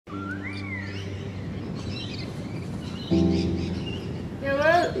There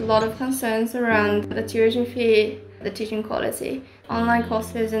were a lot of concerns around the tuition fee, the teaching quality, online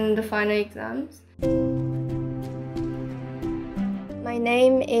courses and the final exams. My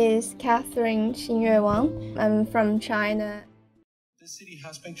name is Katherine Wang. I'm from China. The city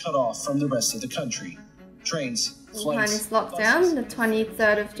has been cut off from the rest of the country. Trains, flights, Wuhan is locked down the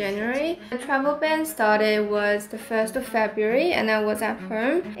 23rd of January. The travel ban started was the 1st of February and I was at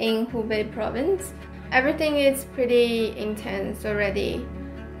home in Hubei province. Everything is pretty intense already.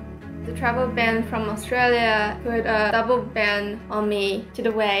 The travel ban from Australia put a double ban on me to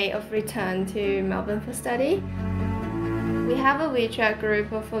the way of return to Melbourne for study. We have a WeChat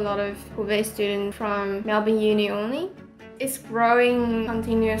group of a lot of Hubei students from Melbourne Uni only. It's growing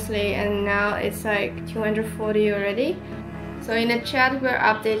continuously and now it's like 240 already. So in the chat we're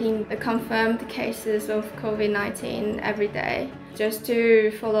updating the confirmed cases of COVID-19 every day just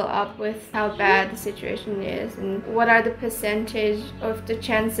to follow up with how bad the situation is and what are the percentage of the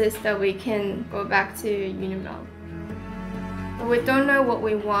chances that we can go back to UniMel. We don't know what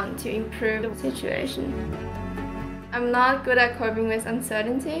we want to improve the situation. I'm not good at coping with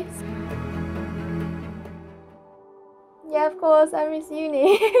uncertainties. Yeah, of course, I miss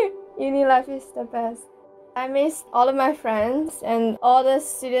uni. Uni life is the best. I miss all of my friends and all the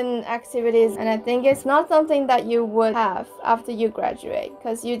student activities, and I think it's not something that you would have after you graduate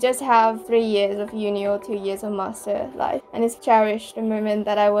because you just have 3 years of uni or 2 years of master life, and it's cherished the moment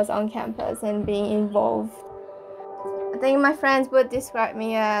that I was on campus and being involved. I think my friends would describe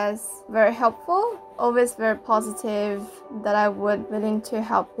me as very helpful, always very positive, that I would willing to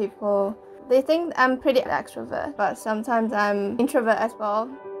help people. They think I'm pretty extrovert, but sometimes I'm introvert as well.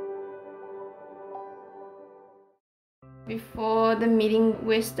 Before the meeting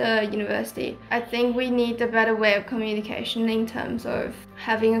with the university, I think we need a better way of communication in terms of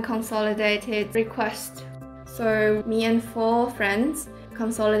having a consolidated request. So me and 4 friends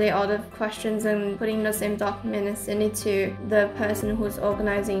consolidate all the questions and put in the same document and send it to the person who's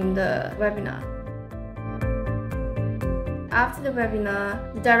organizing the webinar. After the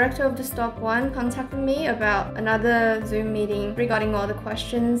webinar, the director of the Stop 1 contacted me about another Zoom meeting regarding all the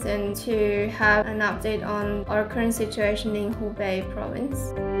questions and to have an update on our current situation in Hubei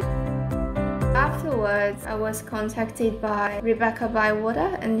province. Afterwards, I was contacted by Rebecca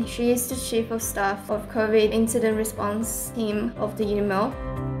Bywater, and she is the Chief of Staff of COVID Incident Response Team of the UniMel.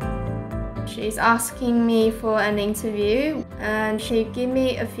 She's asking me for an interview and she gave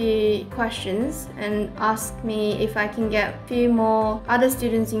me a few questions and asked me if I can get a few more other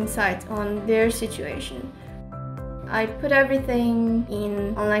students' insights on their situation. I put everything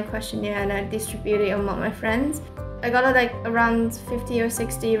in online questionnaire and I distributed it among my friends. I got around 50 or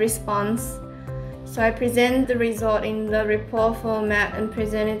 60 response. So I present the result in the report format and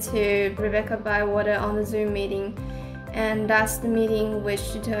present it to Rebecca Bywater on the Zoom meeting. And that's the meeting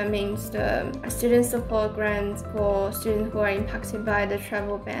which determines the student support grant for students who are impacted by the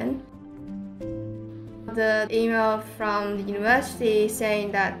travel ban. The email from the university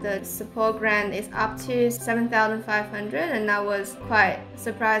saying that the support grant is up to 7,500, and that was quite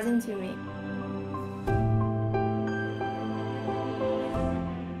surprising to me.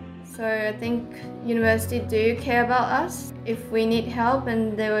 So I think university do care about us if we need help,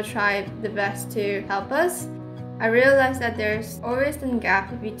 and they will try the best to help us. I realized that there's always a gap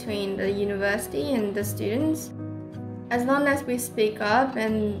between the university and the students. As long as we speak up,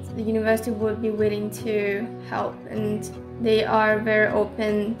 and the university would be willing to help, and they are very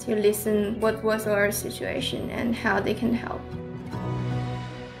open to listen what was our situation and how they can help.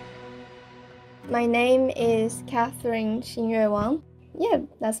 My name is Katherine Wang. Yeah,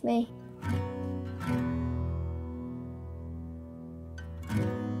 that's me.